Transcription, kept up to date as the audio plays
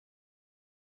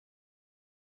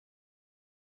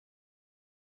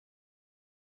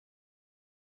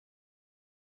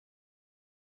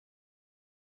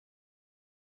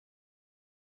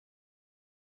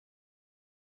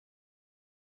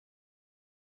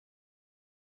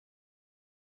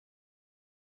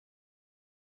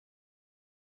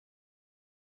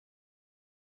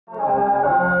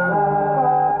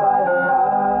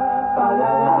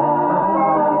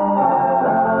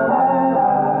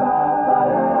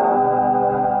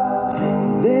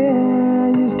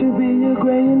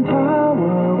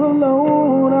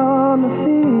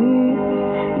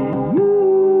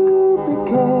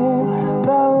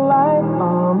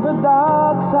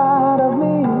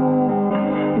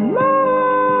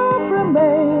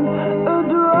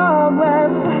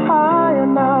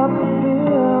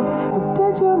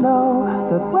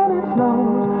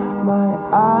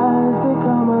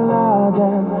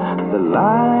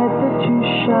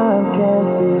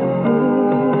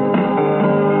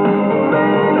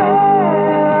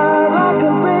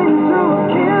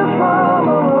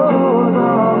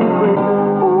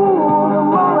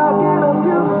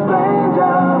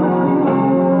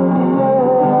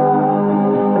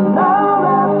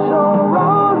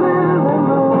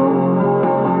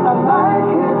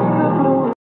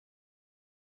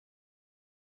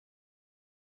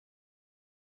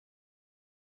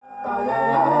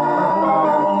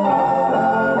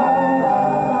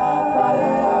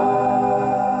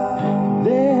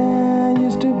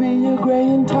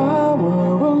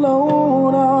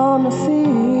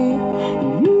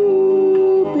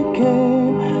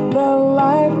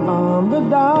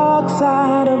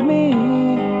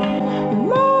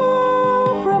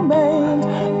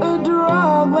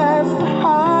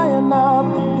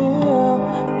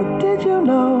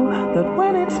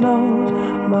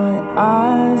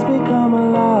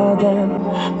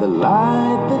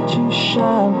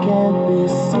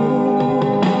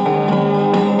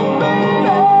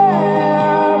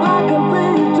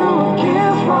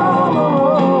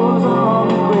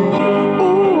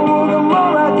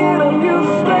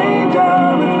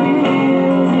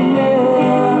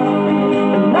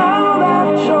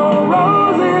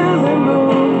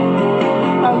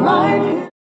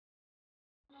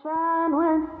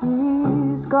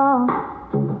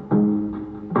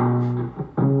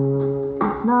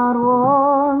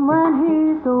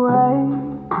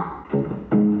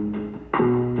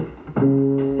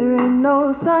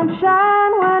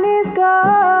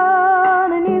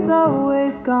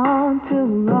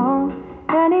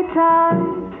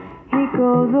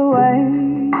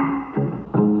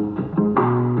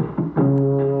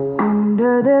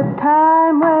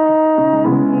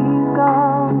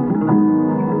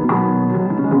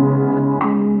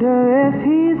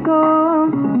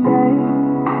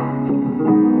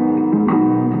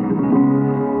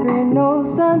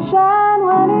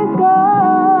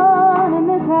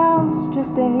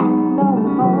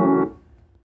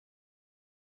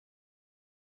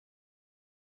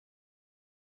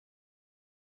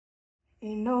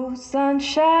Ain't no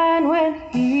sunshine when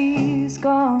he's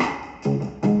gone.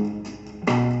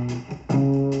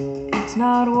 It's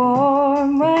not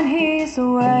warm when he's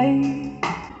away.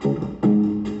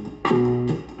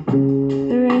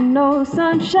 There ain't no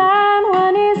sunshine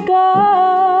when he's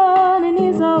gone, and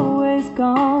he's always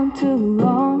gone too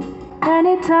long.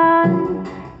 Anytime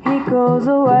he goes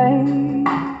away,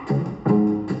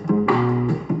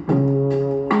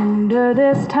 under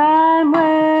this time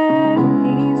when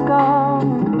he's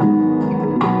gone,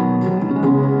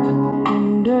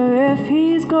 if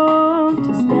he's going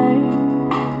to stay.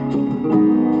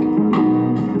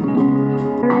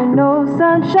 There ain't no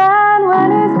sunshine when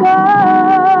he's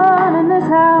gone, and this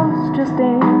house just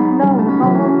ain't no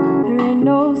home. There ain't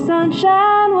no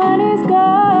sunshine when he's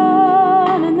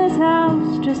gone, and this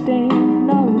house just ain't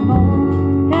no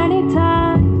home.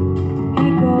 Anytime he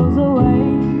goes away.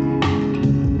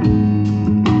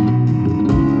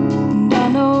 And I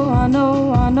know, I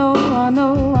know, I know, I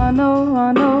know, I know,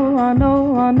 I know, I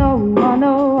know, I know, I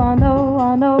know, I know,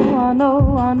 I know, I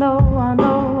know, I know, I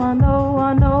know.